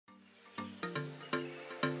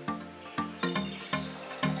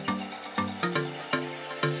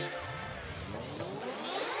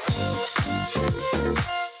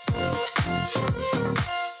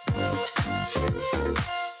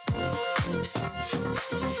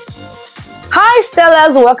Hi,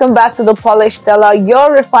 Stellas. Welcome back to the Polished Stella,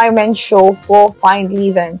 your refinement show for fine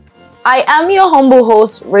living. I am your humble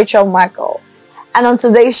host, Rachel Michael. And on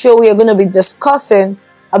today's show, we are going to be discussing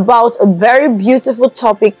about a very beautiful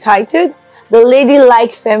topic titled The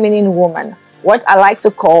Ladylike Feminine Woman, what I like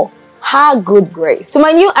to call her good grace. To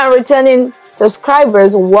my new and returning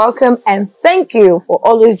subscribers, welcome and thank you for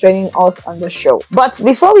always joining us on the show. But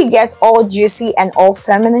before we get all juicy and all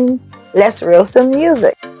feminine, let's reel some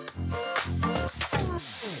music.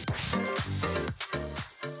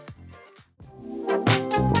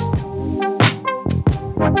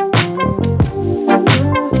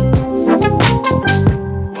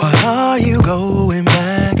 Why are you going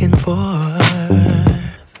back and forth?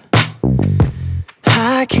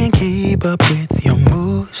 I can't keep up with your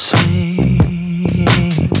mood swings.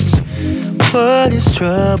 What is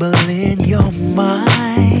troubling your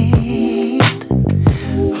mind?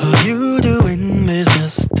 Are you doing this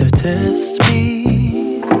just to test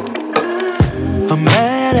me? I'm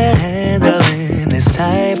bad at handling this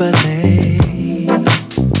type of thing.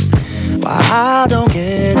 Why I don't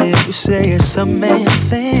get it, you say it's a man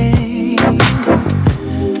thing.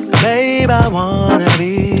 Babe, I wanna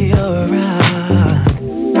be your rock.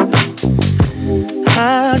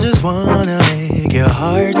 I just wanna make your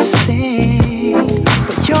heart sing.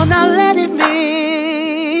 But you're not letting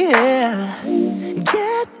me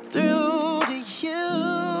get through to you.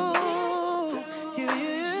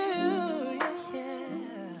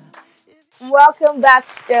 Welcome back,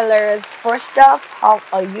 Stellars. First off, how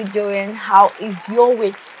are you doing? How is your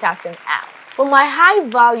week starting out? For my high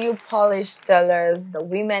value polished Stellars, the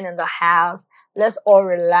women in the house, let's all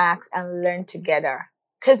relax and learn together.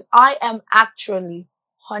 Because I am actually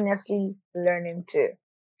honestly learning too.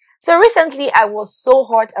 So recently, I was so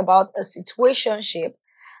hot about a situationship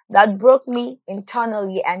that broke me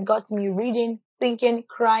internally and got me reading, thinking,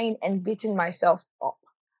 crying, and beating myself up.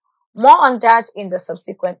 More on that in the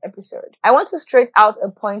subsequent episode. I want to straight out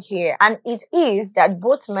a point here, and it is that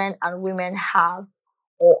both men and women have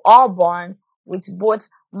or are born with both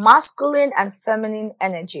masculine and feminine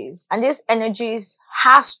energies. And these energies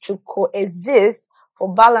has to coexist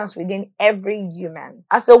for balance within every human.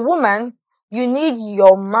 As a woman, you need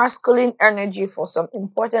your masculine energy for some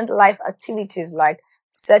important life activities like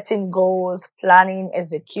setting goals, planning,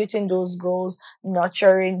 executing those goals,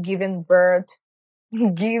 nurturing, giving birth,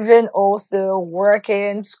 giving also,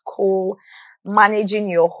 working, school, managing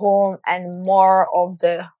your home, and more of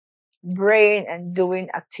the brain and doing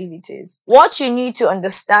activities. What you need to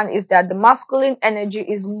understand is that the masculine energy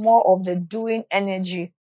is more of the doing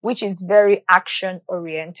energy, which is very action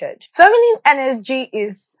oriented. Feminine energy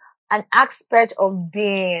is an aspect of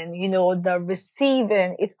being, the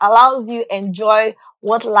receiving. It allows you enjoy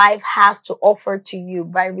what life has to offer to you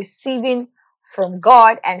by receiving from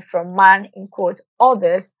God and from man, in quote,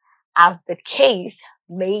 others, as the case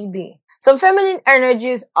may be. Some feminine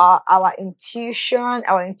energies are our intuition,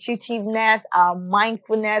 our intuitiveness, our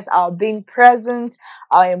mindfulness, our being present,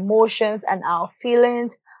 our emotions and our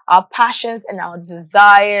feelings, our passions and our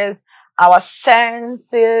desires, our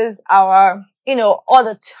senses, our, all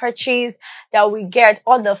the touches that we get,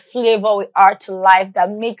 all the flavor we are to life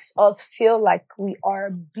that makes us feel like we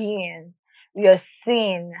are being, we are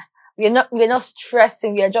seen. We're not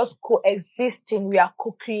stressing. We are just coexisting. We are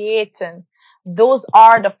co-creating. Those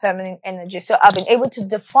are the feminine energy. So I've been able to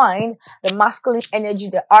define the masculine energy,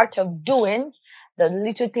 the art of doing, the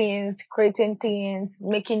little things, creating things,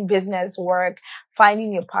 making business work,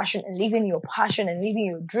 finding your passion and living your passion and living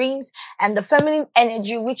your dreams. And the feminine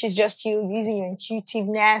energy, which is just you using your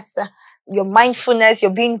intuitiveness, your mindfulness,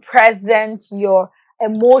 your being present, your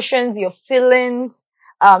emotions, your feelings.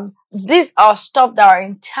 These are stuff that are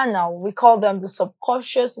internal. We call them the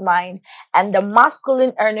subconscious mind, and the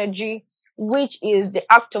masculine energy, which is the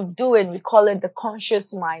act of doing, we call it the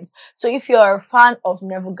conscious mind. So if you're a fan of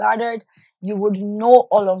Never Gathered, you would know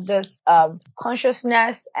all of this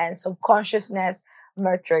consciousness and subconsciousness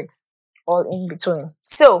matrix all in between.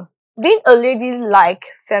 So being a ladylike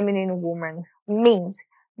feminine woman means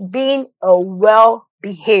being a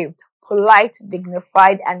well-behaved, polite,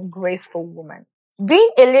 dignified, and graceful woman.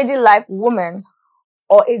 Being a ladylike woman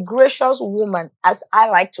or a gracious woman, as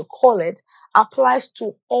I like to call it, applies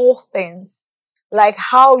to all things, like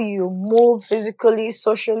how you move physically,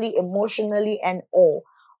 socially, emotionally, and all.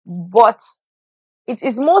 But it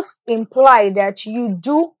is most implied that you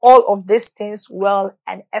do all of these things well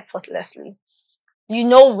and effortlessly.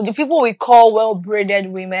 The people we call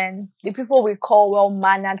well-braided women, the people we call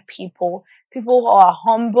well-mannered people who are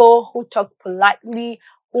humble, who talk politely,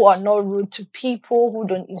 who are not rude to people, who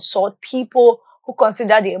don't insult people, who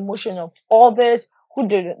consider the emotion of others, who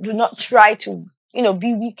do not try to,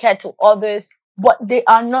 be wicked to others, but they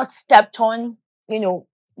are not stepped on.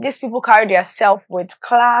 These people carry their self with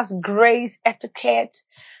class, grace, etiquette,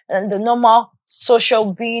 and the normal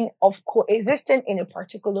social being of coexisting in a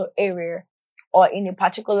particular area or in a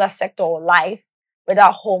particular sector of life, whether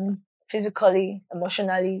home, physically,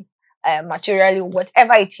 emotionally, materially,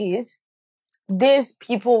 whatever it is. These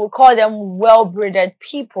people, we call them well-bred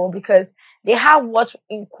people because they have what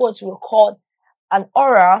in quotes we call an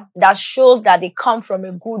aura that shows that they come from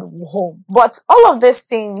a good home. But all of these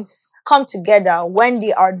things come together when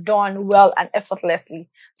they are done well and effortlessly.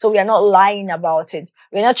 So we are not lying about it.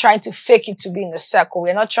 We're not trying to fake it to be in a circle.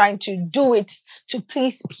 We're not trying to do it to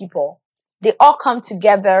please people. They all come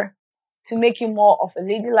together to make you more of a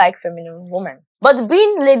ladylike feminine woman. But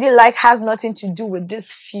being ladylike has nothing to do with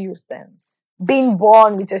these few things. Being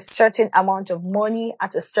born with a certain amount of money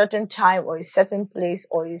at a certain time or a certain place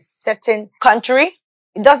or a certain country,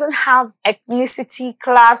 it doesn't have ethnicity,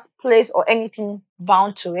 class, place, or anything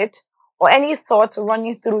bound to it, or any thoughts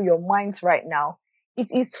running through your minds right now. It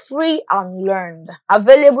is free and learned,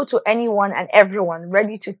 available to anyone and everyone,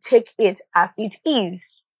 ready to take it as it is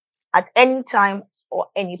at any time or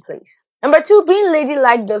any place. Number two, being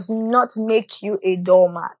ladylike does not make you a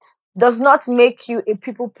doormat, does not make you a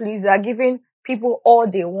people pleaser, giving people all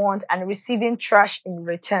they want and receiving trash in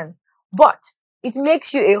return. But it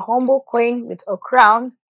makes you a humble queen with a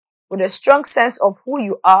crown, with a strong sense of who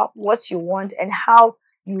you are, what you want, and how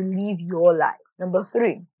you live your life. Number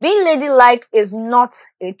three, being ladylike is not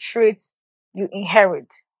a trait you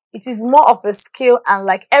inherit. It is more of a skill, and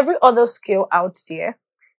like every other skill out there,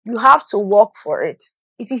 you have to work for it.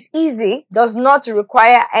 It is easy, does not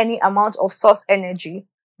require any amount of source energy,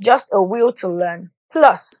 just a will to learn.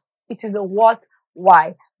 Plus, it is a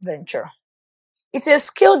worthwhile venture. It's a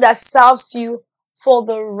skill that serves you for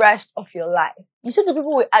the rest of your life. You see the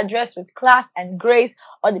people we address with class and grace,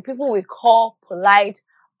 or the people we call polite,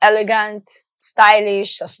 elegant,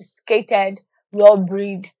 stylish, sophisticated,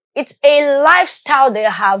 well-bred. It's a lifestyle they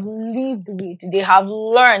have lived with, they have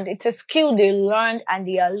learned. It's a skill they learned and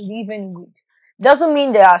they are living with. It doesn't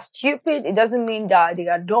mean they are stupid. It doesn't mean that they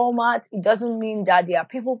are doormat. It doesn't mean that they are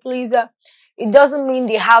people pleaser. It doesn't mean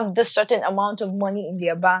they have this certain amount of money in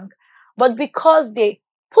their bank. But because they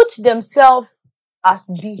put themselves as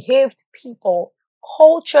behaved people,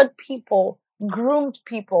 cultured people, groomed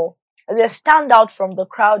people, they stand out from the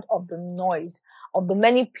crowd of the noise of the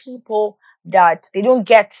many people that they don't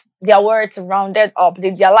get their words rounded up.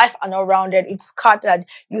 Their life are not rounded. It's scattered.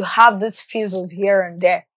 You have these fizzles here and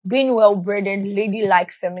there. Being well-bred and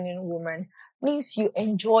ladylike feminine woman means you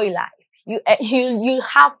enjoy life. You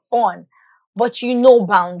have fun, but you know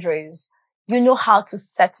boundaries. You know how to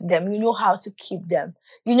set them. You know how to keep them.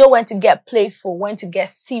 You know when to get playful, when to get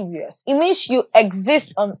serious. It means you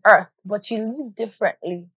exist on earth, but you live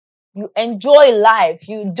differently. You enjoy life.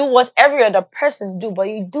 You do what every other person do, but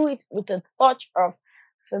you do it with a touch of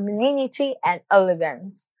femininity and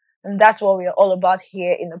elegance. And that's what we are all about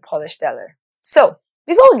here in the Polished Stellar. So,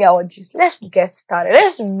 before we get our gist, let's get started.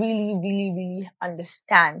 Let's really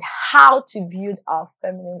understand how to build our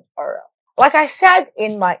feminine aura. Like I said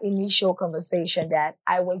in my initial conversation that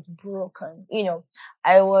I was broken.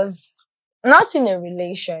 I was not in a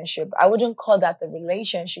relationship. I wouldn't call that a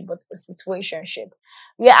relationship, but a situationship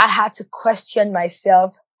where I had to question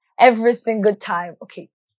myself every single time. Okay,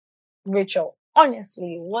 Rachel,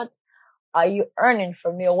 honestly, what are you earning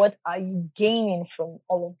from me, or what are you gaining from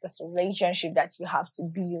all of this relationship that you have to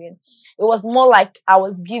be in? It was more like I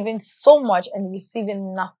was giving so much and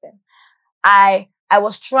receiving nothing. I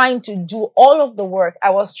was trying to do all of the work.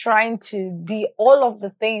 I was trying to be all of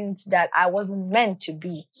the things that I wasn't meant to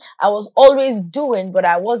be. I was always doing, but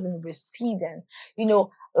I wasn't receiving.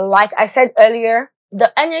 Like I said earlier, the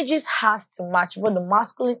energies has to match, but the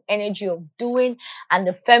masculine energy of doing and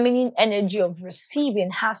the feminine energy of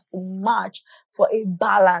receiving has to match for a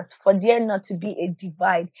balance, for there not to be a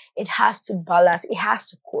divide. It has to balance. It has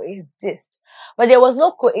to coexist. But there was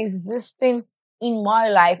no coexisting in my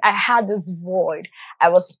life. I had this void. I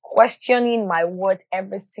was questioning my worth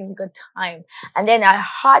every single time. And then I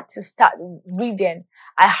had to start reading.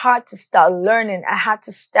 I had to start learning. I had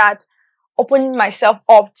to start opening myself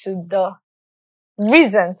up to the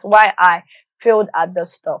reasons why I failed at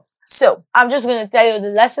this stuff. So I'm just going to tell you the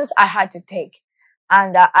lessons I had to take.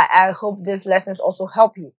 And I hope these lessons also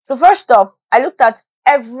help you. So first off, I looked at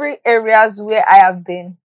every areas where I have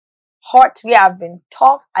been hurt, where I've been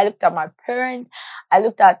tough. I looked at my parents. I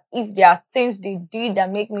looked at if there are things they did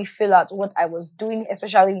that make me feel at what I was doing,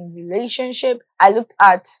 especially in relationship. I looked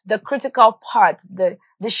at the critical part, the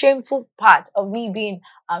shameful part of me being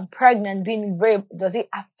pregnant, being raped. Does it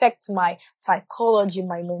affect my psychology,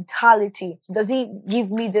 my mentality? Does it give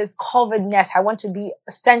me this coveredness? I want to be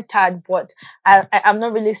centered, but I'm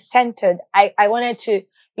not really centered. I wanted to,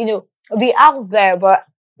 be out there, but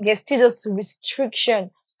there's still this restriction.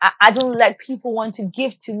 I don't let people want to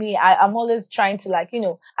give to me. I'm always trying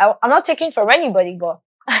to I'm not taking for anybody, but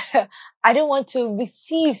I don't want to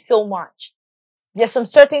receive so much. There's some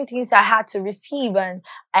certain things I had to receive and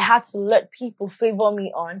I had to let people favor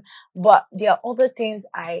me on, but there are other things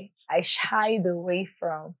I shied away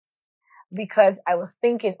from because I was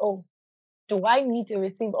thinking, oh, do I need to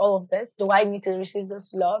receive all of this? Do I need to receive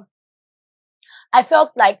this love? I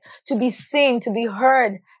felt like to be seen, to be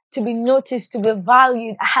heard, to be noticed, to be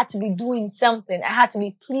valued, I had to be doing something. I had to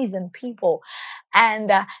be pleasing people.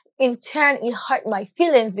 And in turn, it hurt my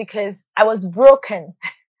feelings because I was broken.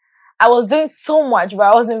 I was doing so much, but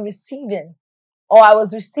I wasn't receiving, or I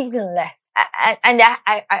was receiving less.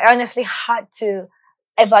 I honestly had to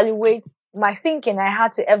evaluate my thinking. I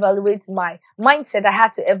had to evaluate my mindset. I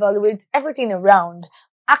had to evaluate everything around.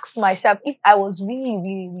 Ask myself if I was really,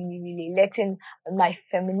 really, really, really letting my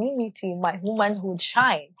femininity, my womanhood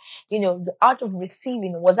shine. The art of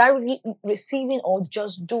receiving. Was I really receiving or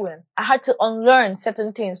just doing? I had to unlearn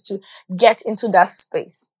certain things to get into that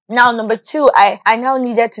space. Now, number two, I now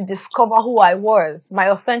needed to discover who I was, my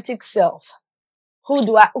authentic self.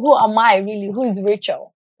 Who am I really? Who is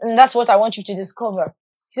Rachel? And that's what I want you to discover.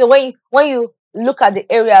 So when you look at the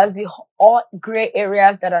areas, the all gray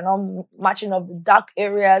areas that are not matching up, the dark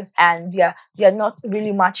areas, and they're not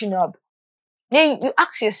really matching up, then you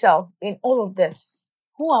ask yourself in all of this,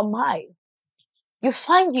 who am I? You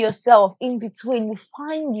find yourself in between. You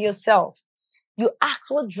find yourself. You ask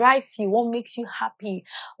what drives you, what makes you happy,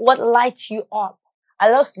 what lights you up. I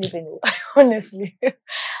love sleeping, honestly.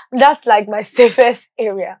 That's like my safest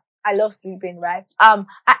area. I love sleeping, right?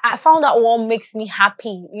 I found out what makes me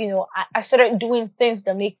happy. I started doing things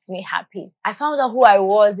that makes me happy. I found out who I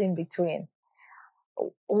was in between.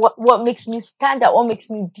 What makes me stand out, what makes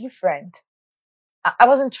me different. I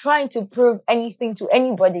wasn't trying to prove anything to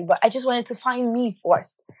anybody, but I just wanted to find me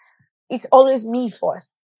first. It's always me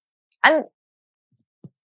first. And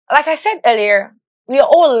like I said earlier, we are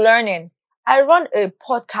all learning. I run a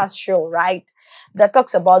podcast show, right, that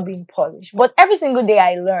talks about being polished. But every single day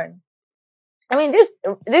I learn. I mean,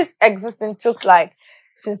 this existing took like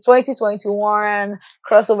since 2021,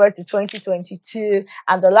 crossover to 2022,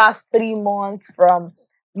 and the last 3 months from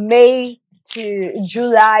May to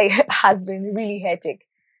July has been really hectic.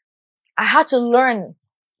 I had to learn.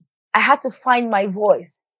 I had to find my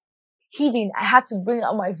voice. Hidden, I had to bring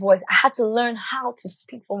out my voice. I had to learn how to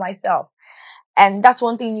speak for myself. And that's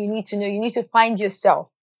one thing you need to know. You need to find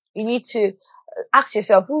yourself. You need to ask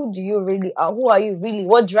yourself, who do you really are? Who are you really?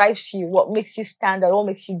 What drives you? What makes you stand out? What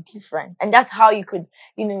makes you different? And that's how you could,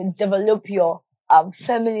 develop your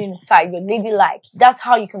feminine side, your ladylike. That's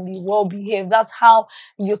how you can be well behaved. That's how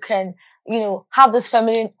you can, have this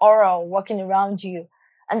feminine aura walking around you.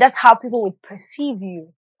 And that's how people would perceive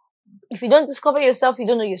you. If you don't discover yourself, you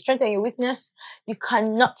don't know your strength and your weakness, you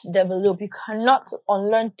cannot develop. You cannot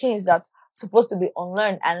unlearn things that are supposed to be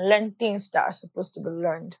unlearned and learn things that are supposed to be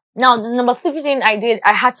learned. Now, the number three thing I did,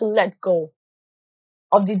 I had to let go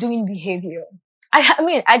of the doing behavior.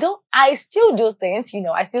 I still do things,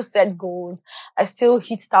 I still set goals. I still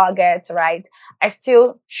hit targets, right? I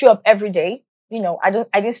still show up every day. I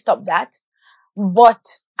didn't stop that, but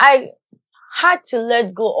I had to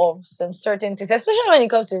let go of some certain things, especially when it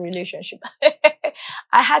comes to relationship.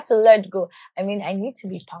 I had to let go. I need to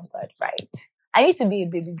be pampered, right? I need to be a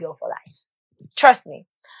baby girl for life. Trust me.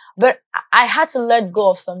 But I had to let go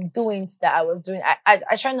of some doings that I was doing.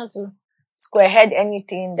 I try not to squarehead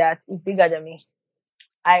anything that is bigger than me.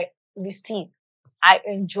 I receive. I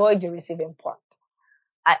enjoy the receiving part.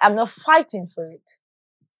 I'm not fighting for it.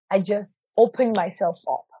 I just open myself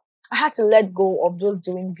up. I had to let go of those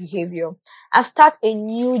doing behavior and start a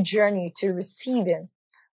new journey to receiving.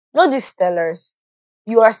 Know these stellars.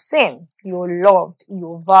 You are seen, you're loved,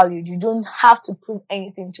 you're valued. You don't have to prove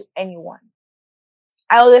anything to anyone.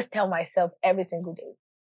 I always tell myself every single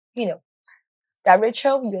day, that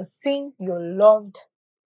Rachel, you're seen, you're loved,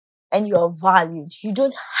 and you're valued. You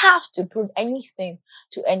don't have to prove anything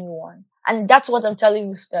to anyone. And that's what I'm telling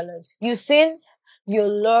you, stellars. You're seen, you're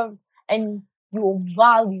loved, and you're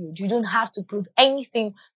valued. You don't have to prove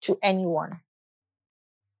anything to anyone.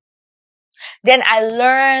 Then I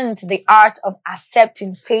learned the art of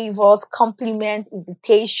accepting favors, compliments,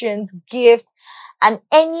 invitations, gifts, and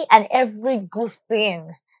any and every good thing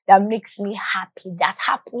that makes me happy that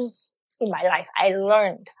happens in my life. I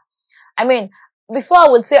learned. I mean, before I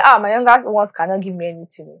would say, my younger ones cannot give me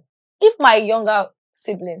anything. If my younger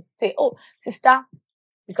siblings say, oh, sister,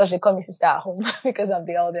 because they call me sister at home because I'm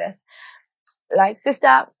the eldest, like,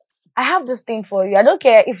 sister, I have this thing for you. I don't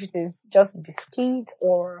care if it is just biscuit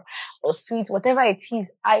or sweet, whatever it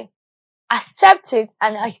is. I accept it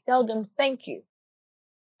and I tell them thank you.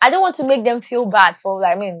 I don't want to make them feel bad for,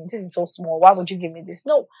 like, I mean, this is so small. Why would you give me this?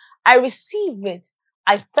 No, I receive it.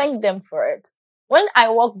 I thank them for it. When I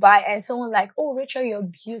walk by and someone like, oh, Rachel, you're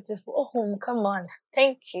beautiful. Oh, come on.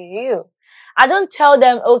 Thank you. I don't tell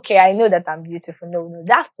them, okay, I know that I'm beautiful. No,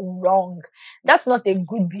 that's wrong. That's not a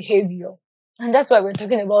good behavior. And that's why we're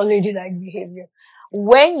talking about ladylike behavior.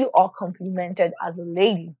 When you are complimented as a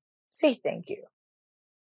lady, say thank you.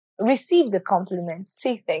 Receive the compliment,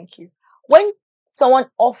 say thank you. When someone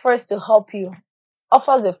offers to help you,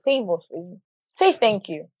 offers a favor for you, say thank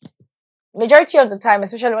you. Majority of the time,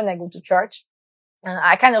 especially when I go to church, and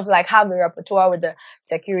I kind of like have a repertoire with the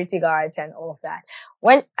security guards and all of that.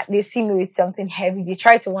 When they see me with something heavy, they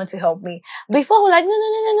try to want to help me. Before, we're like,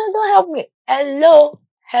 no, don't help me.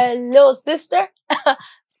 Hello, sister,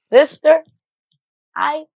 sister.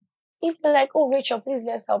 If they're like, oh, Rachel, please,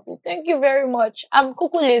 let's help you. Thank you very much. I'm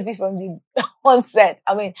cuckoo lazy from the onset.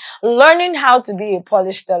 I mean, learning how to be a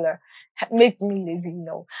polished teller makes me lazy,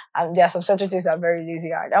 And there are some secretaries that are very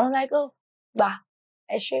lazy. I'm like, oh, bah,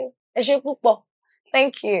 eshe pupo.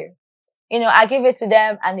 Thank you. I give it to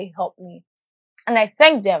them and they help me. And I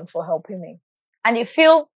thank them for helping me. And they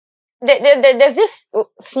feel, there's this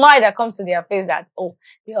smile that comes to their face that, oh,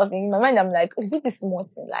 they help me. In my mind, I'm like, is it this small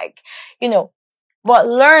thing? Like, but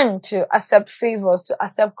learn to accept favors, to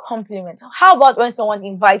accept compliments. How about when someone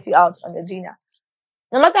invites you out on a dinner?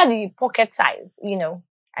 No matter the pocket size,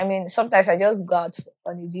 I mean, sometimes I just go out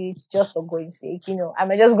on a date just for going sake, I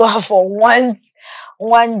might just go out for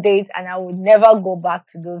one date and I would never go back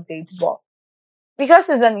to those dates. But because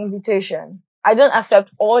it's an invitation, I don't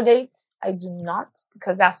accept all dates. I do not,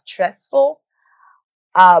 because that's stressful.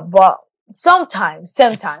 But sometimes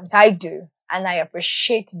I do. And I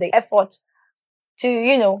appreciate the effort to,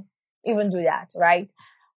 even do that, right?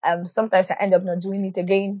 Sometimes I end up not doing it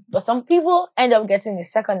again, but some people end up getting a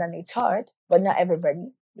second and a third, but not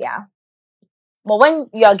everybody. Yeah. But when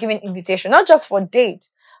you are giving invitation, not just for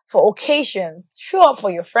dates, for occasions, show up for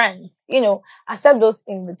your friends, accept those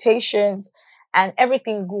invitations and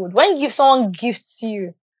everything good. When someone gifts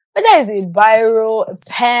you, whether it's a biro, a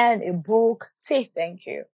pen, a book, say thank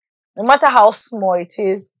you. No matter how small it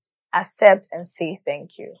is, accept and say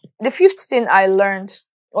thank you. The fifth thing I learned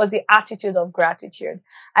was the attitude of gratitude.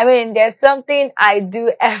 I mean, there's something I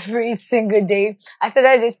do every single day. I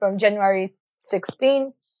started it from January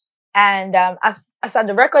 16. And as at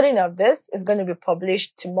the recording of this, it's going to be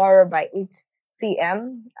published tomorrow by 8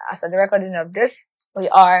 p.m. As at the recording of this, we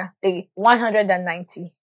are the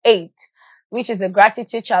 198, which is a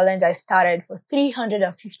gratitude challenge I started for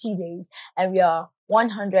 350 days. And we are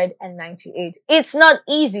 198. It's not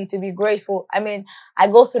easy to be grateful. I mean, I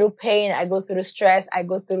go through pain, I go through stress, I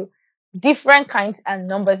go through different kinds and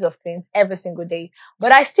numbers of things every single day.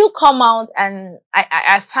 But I still come out and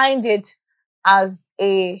I find it as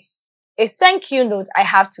a thank you note I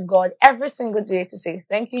have to God every single day to say,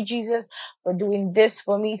 thank you, Jesus, for doing this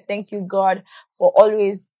for me. Thank you, God, for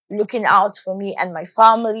always looking out for me and my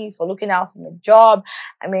family, for looking out for my job.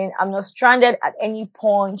 I mean, I'm not stranded at any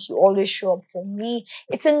point. You always show up for me.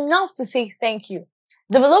 It's enough to say thank you.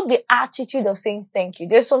 Develop the attitude of saying thank you.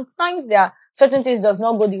 There's sometimes there are certain things does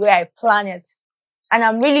not go the way I plan it. And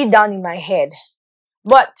I'm really down in my head.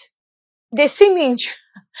 But they see me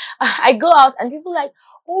I go out and people are like,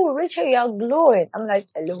 oh, Rachel, you are glowing. I'm like,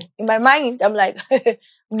 hello. In my mind, I'm like,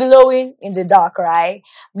 glowing in the dark, right?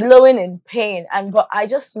 Glowing in pain. But I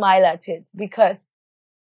just smile at it because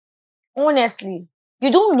honestly,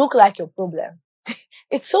 you don't look like your problem.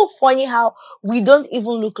 It's so funny how we don't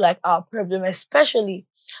even look like our problem, especially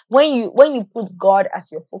when you put God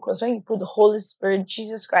as your focus, when you put the Holy Spirit,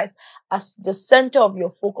 Jesus Christ as the center of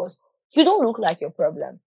your focus, you don't look like your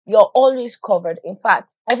problem. You're always covered. In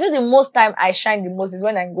fact, I feel the most time I shine the most is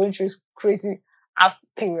when I'm going through crazy ass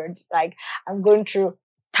periods. Like I'm going through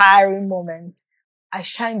tiring moments. I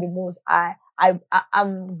shine the most.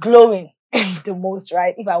 I'm glowing the most,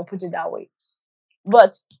 right? If I will put it that way.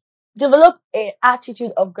 But develop an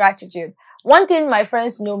attitude of gratitude. One thing my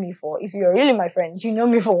friends know me for, if you're really my friend, you know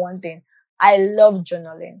me for one thing. I love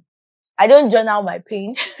journaling. I don't journal my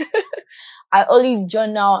pain. I only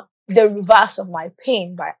journal the reverse of my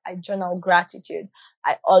pain, but I journal gratitude.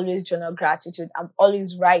 I always journal gratitude. I'm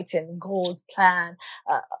always writing goals, plan,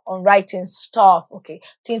 on writing stuff. Okay.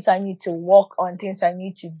 Things I need to work on, things I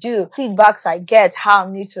need to do, feedbacks I get, how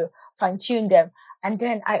I need to fine tune them. And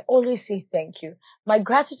then I always say thank you. My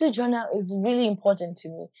gratitude journal is really important to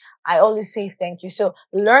me. I always say thank you. So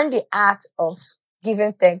learn the art of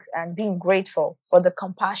giving thanks and being grateful for the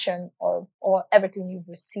compassion or everything you've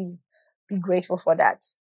received. Be grateful for that.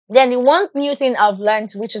 Then the one new thing I've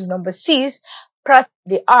learned, which is number 6, practice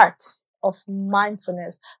the art of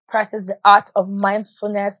mindfulness. Practice the art of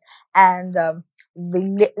mindfulness and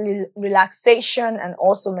relaxation and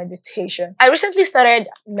also meditation. I recently started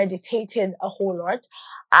meditating a whole lot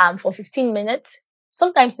for 15 minutes,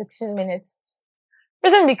 sometimes 16 minutes.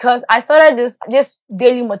 Reason because I started this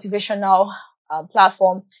daily motivational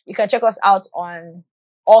platform. You can check us out on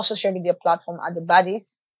all social media platforms at the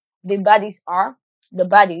Baddies. The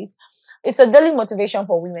Baddies. It's a daily motivation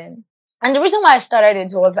for women. And the reason why I started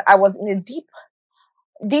it was I was in a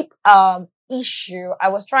deep issue. I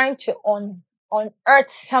was trying to unearth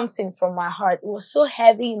something from my heart. It was so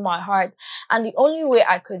heavy in my heart. And the only way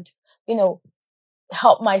I could,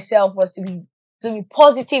 help myself was to be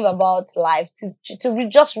positive about life,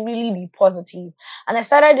 just really be positive. And I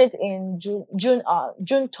started it in June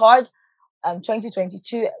 3rd,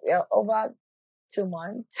 2022. We are over 2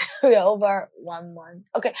 months. We are over 1 month.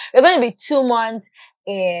 Okay. We're going to be 2 months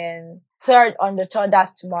on the 3rd.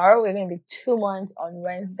 That's tomorrow. We're going to be 2 months on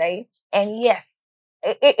Wednesday. And yes,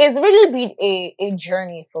 it's really been a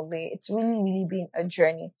journey for me. It's really been a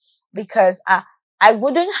journey because I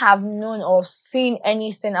wouldn't have known or seen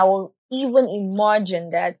anything. I would even imagine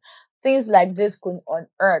that things like this could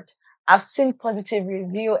unearth. I've seen positive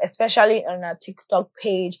review, especially on our TikTok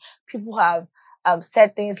page. People have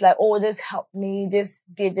said things like, "Oh, this helped me. This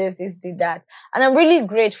did this. This did that." And I'm really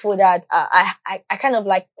grateful that I kind of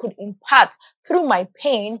like could impart through my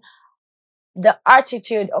pain the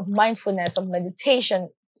attitude of mindfulness, of meditation,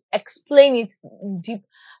 explain it in deep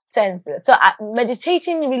senses. So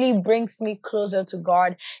meditating really brings me closer to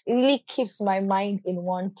God. It really keeps my mind in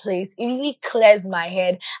one place. It really clears my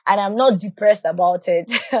head, and I'm not depressed about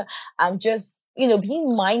it. I'm just,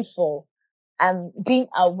 being mindful and being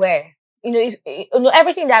aware.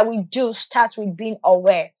 Everything that we do starts with being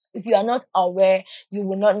aware. If you are not aware, you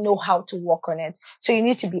will not know how to work on it. So you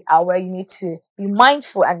need to be aware. You need to be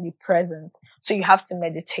mindful and be present. So you have to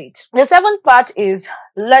meditate. The 7th part is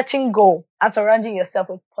letting go and surrounding yourself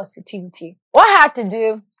with positivity. What I had to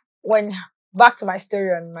do back to my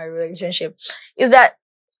story on my relationship, is that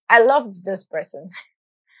I loved this person.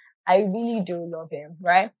 I really do love him,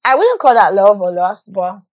 right? I wouldn't call that love or lust,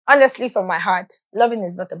 but honestly, from my heart, loving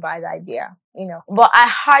is not a bad idea, but I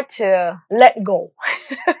had to let go.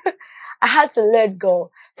 I had to let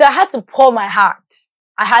go. So I had to pour my heart.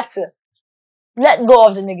 I had to let go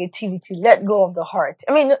of the negativity, let go of the hurt.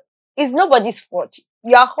 I mean, it's nobody's fault.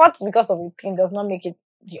 You are hurt because of a thing does not make it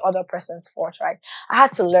the other person's fault, right? I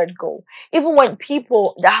had to let go. Even when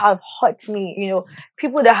people that have hurt me,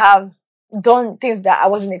 people that have done things that I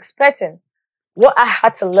wasn't expecting, what I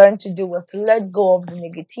had to learn to do was to let go of the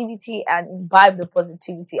negativity and imbibe the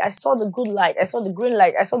positivity. I saw the good light. I saw the green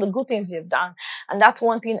light. I saw the good things you've done. And that's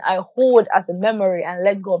one thing I hold as a memory, and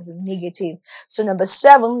let go of the negative. So number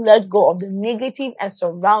 7, let go of the negative and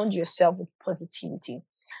surround yourself with positivity.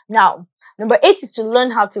 Now, number 8 is to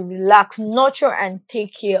learn how to relax, nurture, and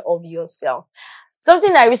take care of yourself.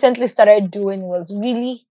 Something I recently started doing was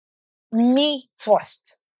really me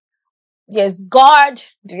first. There's God,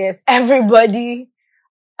 there's everybody.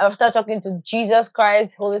 After talking to Jesus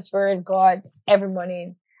Christ, Holy Spirit, God, every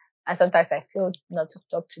morning. And sometimes I feel not to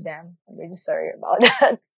talk to them. I'm really sorry about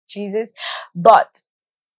that, Jesus. But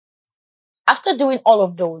after doing all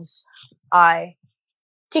of those, I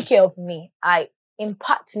take care of me. I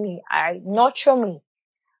impart me. I nurture me.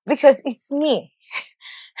 Because it's me.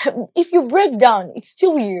 If you break down, it's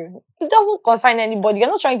still you. It doesn't concern anybody. You're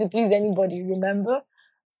not trying to please anybody, remember?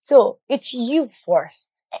 So it's you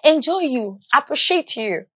first. Enjoy you. Appreciate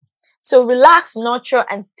you. So relax, nurture,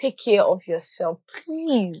 and take care of yourself.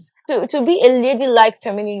 Please. To be a ladylike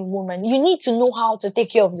feminine woman, you need to know how to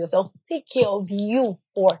take care of yourself. Take care of you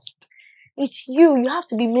first. It's you. You have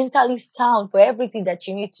to be mentally sound for everything that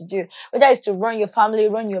you need to do. Whether it's to run your family,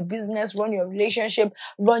 run your business, run your relationship,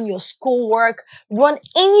 run your schoolwork, run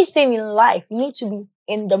anything in life. You need to be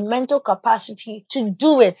in the mental capacity to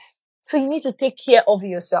do it. So you need to take care of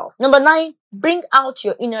yourself. Number 9, bring out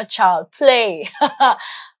your inner child. Play.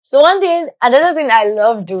 So another thing I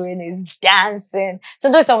love doing is dancing.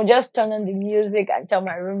 Sometimes I will just turn on the music and tell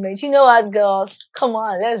my roommates, you know what, girls, come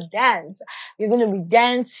on, let's dance. You're going to be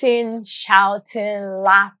dancing, shouting,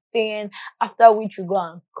 laughing, after which we go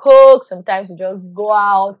and cook. Sometimes we just go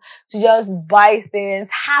out to just buy things,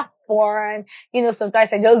 have fun.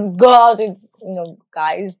 Sometimes I just go out with,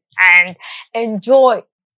 guys and enjoy.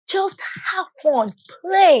 Just have fun,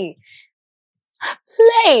 play.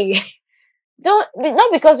 Don't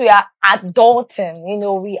Not because we are adulting,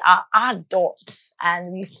 we are adults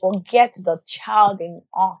and we forget the child in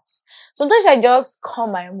us. Sometimes I just call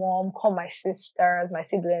my mom, call my sisters, my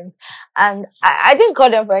siblings, and I didn't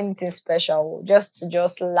call them for anything special, just to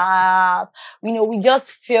just laugh. We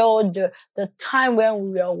just feel the time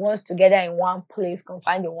when we were once together in one place,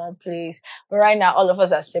 confined in one place. But right now, all of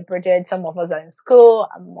us are separated. Some of us are in school.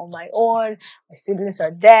 I'm on my own. My siblings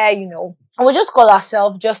are there, and we just call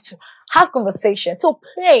ourselves just to have conversation. So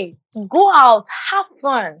play, go out, have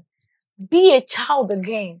fun, be a child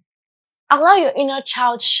again. Allow your inner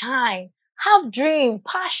child shine. Have dream,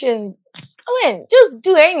 passion. Just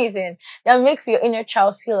do anything that makes your inner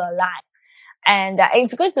child feel alive. And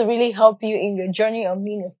it's going to really help you in your journey of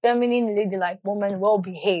being a feminine, ladylike woman, well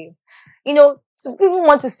behaved. Some people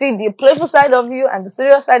want to see the playful side of you and the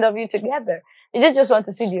serious side of you together. They just want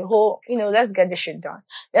to see the whole, let's get this shit done.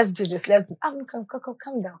 Let's do this.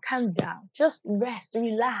 Calm down. Just rest,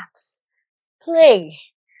 relax, play.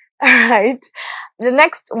 All right. The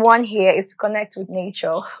next one here is to connect with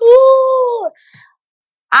nature. Ooh,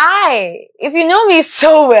 if you know me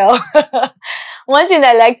so well, one thing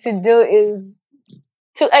I like to do is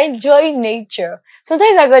to enjoy nature.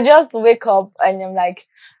 Sometimes I could just wake up and I'm like,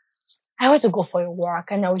 I want to go for a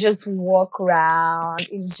walk, and I'll just walk around,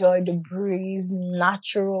 enjoy the breeze,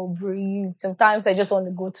 natural breeze. Sometimes I just want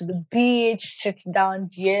to go to the beach, sit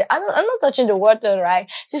down there. I'm not touching the water, right?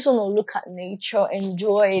 Just want to look at nature,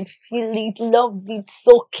 enjoy it, feel it, love it,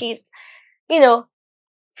 soak it,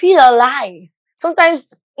 feel alive.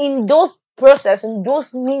 Sometimes in those process, in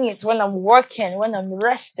those minutes when I'm working, when I'm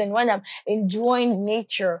resting, when I'm enjoying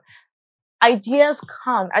nature, ideas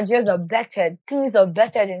come, ideas are bettered, things are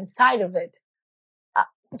bettered inside of it.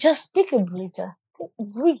 Just take a breather,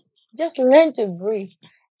 breathe, just learn to breathe.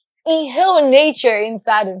 Inhale nature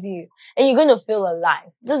inside of you and you're going to feel alive.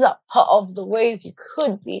 Those are part of the ways you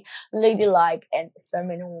could be ladylike and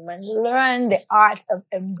feminine woman. Learn the art of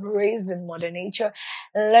embracing Mother Nature.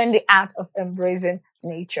 Learn the art of embracing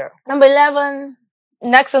nature. Number 11,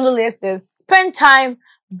 next on the list is spend time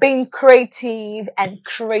being creative and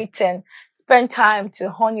creating. Spend time to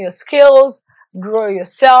hone your skills, grow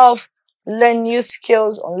yourself, learn new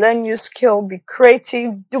skills or learn new skill, be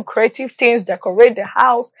creative, do creative things, decorate the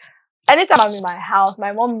house. Anytime I'm in my house,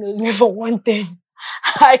 my mom knows me for one thing.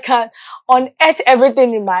 I can unearth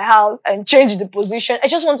everything in my house and change the position. I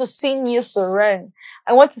just want to see new terrain.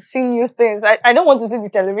 I want to see new things. I don't want to see the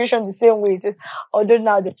television the same way it is. Although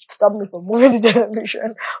now they stop me from moving the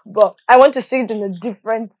television. But I want to see it in a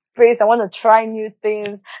different space. I want to try new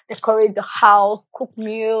things, decorate the house, cook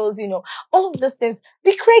meals, all of those things.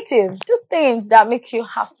 Be creative. Do things that make you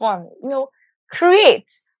have fun.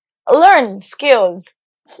 Create. Learn skills.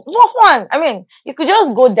 For fun. You could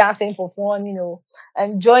just go dancing for fun,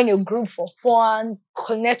 and join a group for fun,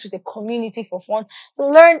 connect with a community for fun,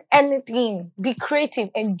 learn anything, be creative,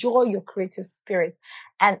 enjoy your creative spirit.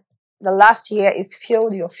 And the last here is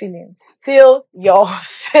feel your feelings. Feel your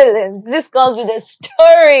feelings. This comes with a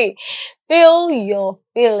story. Feel your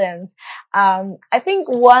feelings. I think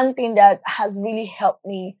one thing that has really helped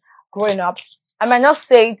me growing up, I might not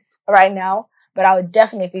say it right now, but I would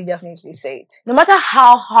definitely say it. No matter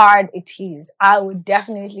how hard it is, I would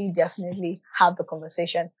definitely have the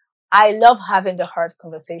conversation. I love having the hard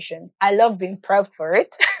conversation. I love being prepped for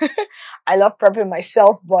it. I love prepping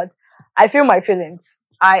myself, but I feel my feelings.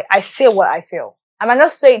 I say what I feel. I might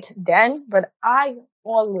not say it then, but I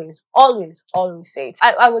always say it.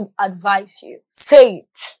 I would advise you. Say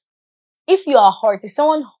it. If you are hurt, if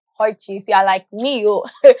someone hurt you, if you are like me,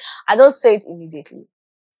 I don't say it immediately.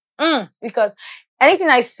 Because anything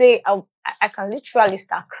I say, I can literally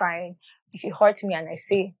start crying if you hurt me and I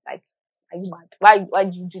say, like, are you mad? Why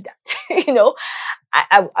do you do that?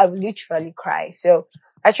 I will literally cry. So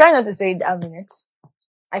I try not to say it that minute.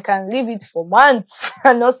 I can leave it for months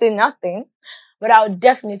and not say nothing, but I'll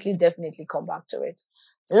definitely come back to it.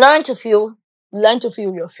 Learn to feel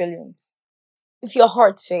your feelings. If you're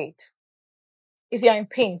hurt, say it. If you're in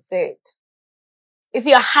pain, say it. If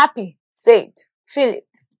you're happy, say it. Feel it.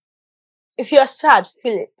 If you're sad,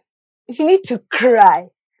 feel it. If you need to cry,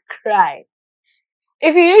 cry.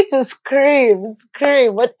 If you need to scream,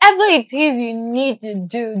 scream. Whatever it is you need to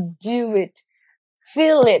do, do it.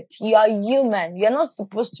 Feel it. You are human. You're not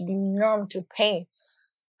supposed to be numb to pain.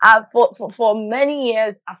 For many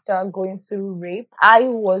years after going through rape, I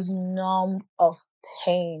was numb of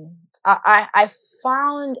pain. I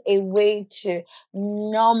found a way to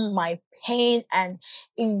numb my pain, and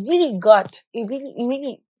it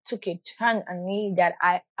really took a turn on me that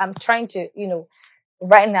I'm trying to,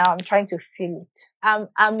 right now I'm trying to feel it.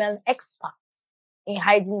 I'm an expert in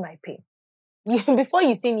hiding my pain. Before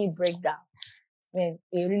you see me break down, man,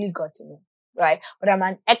 it really got to me, right? But I'm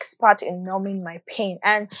an expert in numbing my pain,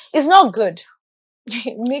 and it's not good.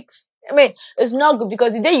 It's not good,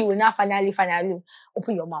 because the day you will not finally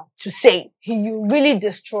open your mouth to say, you really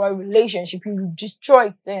destroy relationship, you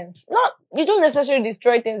destroy things. You don't necessarily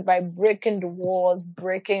destroy things by breaking the walls,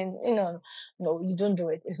 no, you don't do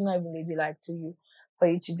it. It's not even maybe like to you for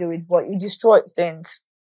you to do it, but you destroy things.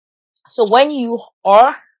 So when you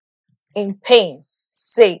are in pain,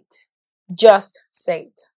 say it. Just say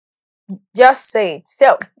it. Just say it.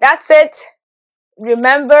 So that's it.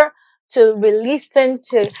 Remember to listen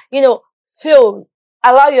to, feel,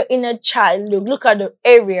 allow your inner child look at the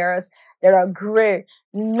areas that are gray,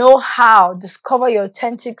 know how, discover your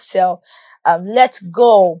authentic self, let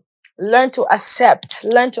go, learn to accept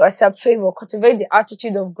favor, cultivate the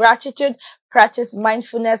attitude of gratitude, practice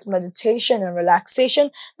mindfulness, meditation, and relaxation,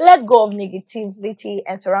 let go of negativity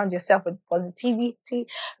and surround yourself with positivity,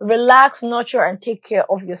 relax, nurture, and take care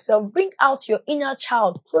of yourself, bring out your inner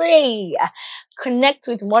child, play, connect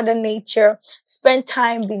with Mother Nature, spend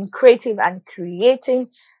time being creative and creating,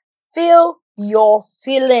 feel your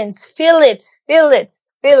feelings, feel it.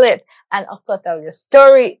 And of course, tell your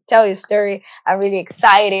story. I'm really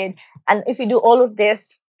excited. And if you do all of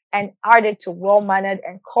this and add it to well-mannered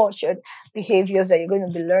and cultured behaviors that you're going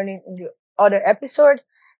to be learning in the other episode,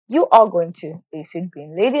 you are going to ace it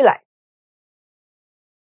being ladylike.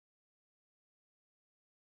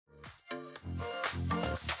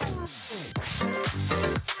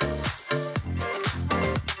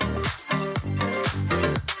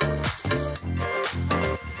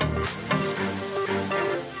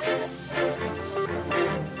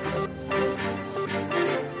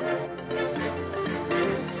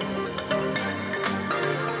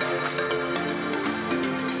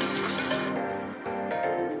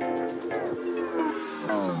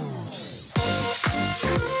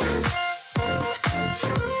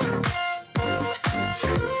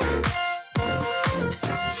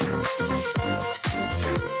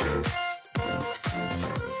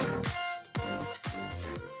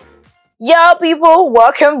 Yo, people,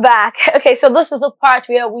 welcome back. Okay, so this is the part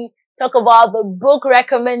where we talk about the book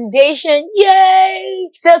recommendation. Yay!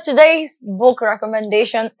 So today's book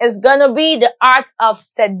recommendation is gonna be The Art of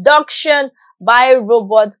Seduction by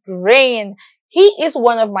Robert Greene. He is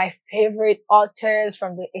one of my favorite authors,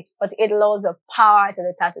 from the 48 Laws of Power to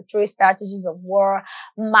the 33 Strategies of War,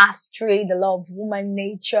 Mastery, the Law of Woman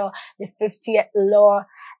Nature, the 50th Law,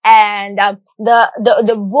 and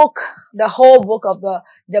the book, the whole book of the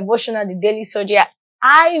devotional, the Daily Soldier.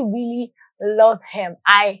 I really love him.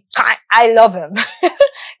 I love him.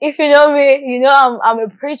 If you know me, you know I'm a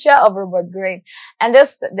preacher of Robert Greene. And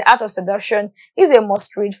The Art of Seduction is a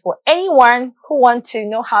must read for anyone who wants to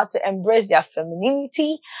know how to embrace their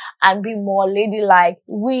femininity and be more ladylike.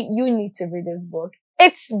 You need to read this book.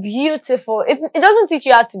 It's beautiful. It doesn't teach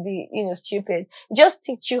you how to be, stupid. It just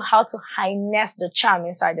teach you how to harness the charm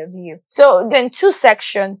inside of you. So then two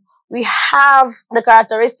sections. We have the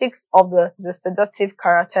characteristics of the seductive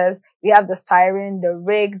characters. We have the siren, the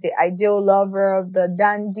rake, the ideal lover, the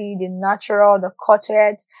dandy, the natural, the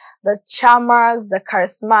courtier, the charmers, the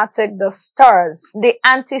charismatic, the stars, the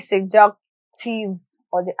anti-seductive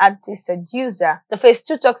or the anti-seducer. The phase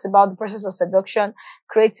 2 talks about the process of seduction,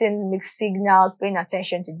 creating mixed signals, paying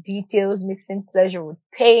attention to details, mixing pleasure with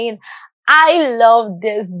pain. I love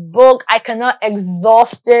this book. I cannot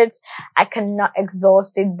exhaust it,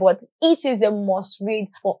 but it is a must read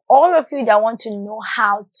for all of you that want to know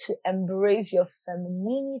how to embrace your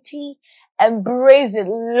femininity. Embrace it.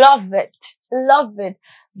 Love it. Love it.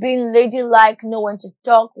 Being ladylike, know when to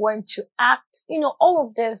talk, when to act, all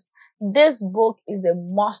of this. This book is a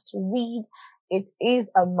must read. It is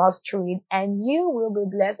a must read, and you will be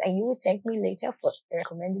blessed, and you will thank me later for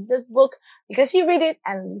recommending this book, because you read it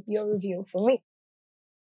and leave your review for me.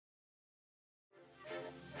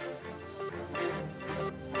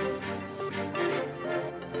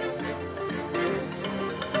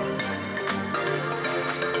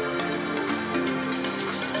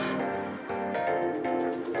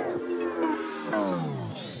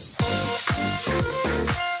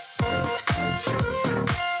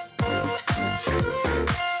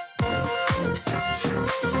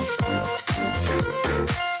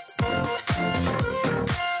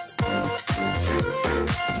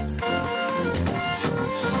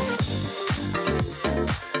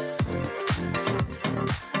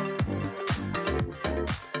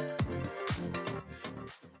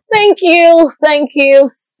 Thank you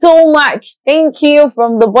so much. Thank you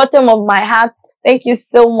from the bottom of my heart. Thank you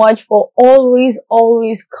so much for always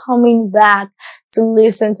coming back to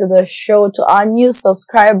listen to the show. To our new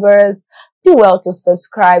subscribers, do well to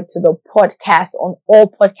subscribe to the podcast on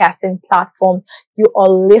all podcasting platforms you are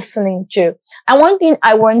listening to. And one thing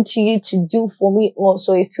I want you to do for me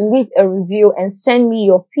also is to leave a review and send me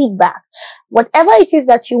your feedback. Whatever it is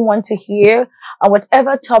that you want to hear, or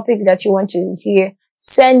whatever topic that you want to hear,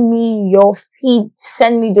 send me your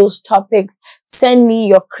send me those topics, send me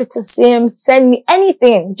your criticism, send me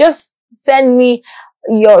anything. Just send me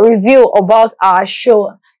your review about our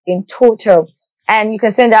show in total. And you can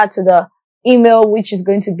send that to the email, which is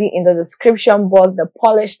going to be in the description box,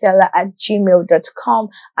 thepolishedteller@gmail.com.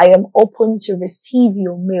 I am open to receive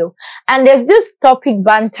your mail. And there's this topic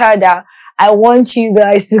banter that I want you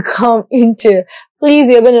guys to come into. Please,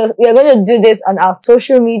 we're gonna do this on our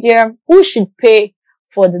social media. Who should pay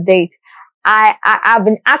for the date? I've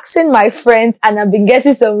been asking my friends and I've been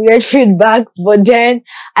getting some weird feedbacks, but then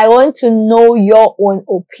I want to know your own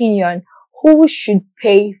opinion. Who should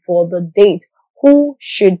pay for the date? Who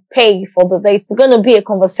should pay for the date? It's going to be a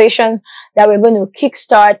conversation that we're going to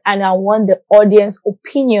kickstart, and I want the audience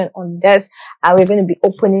opinion on this, and we're going to be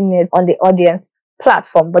opening it on the audience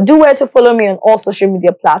platform. But do well to follow me on all social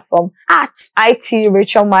media platforms at IT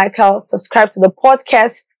Rachel Michael. Subscribe to the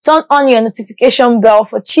podcast. Turn on your notification bell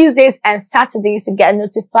for Tuesdays and Saturdays to get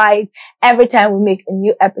notified every time we make a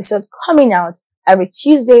new episode coming out every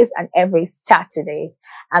Tuesdays and every Saturdays.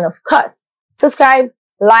 And of course, subscribe,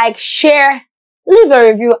 like, share, leave a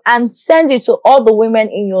review, and send it to all the women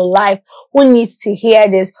in your life who needs to hear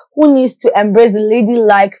this, who needs to embrace the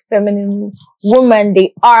ladylike feminine woman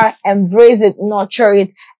they are. Embrace it, nurture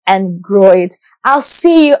it, and grow it. I'll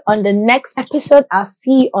see you on the next episode. I'll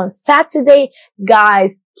see you on Saturday.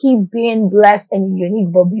 Guys, keep being blessed and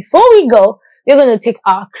unique. But before we go, we're going to take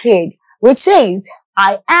our creed, which says,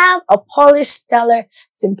 I am a polished stellar.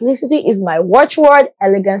 Simplicity is my watchword.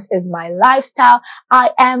 Elegance is my lifestyle. I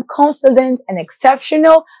am confident and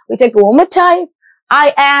exceptional. We take it one more time.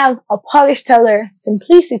 I am a polished stellar.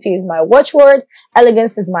 Simplicity is my watchword.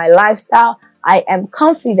 Elegance is my lifestyle. I am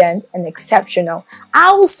confident and exceptional.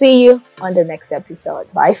 I will see you on the next episode.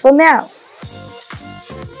 Bye for now.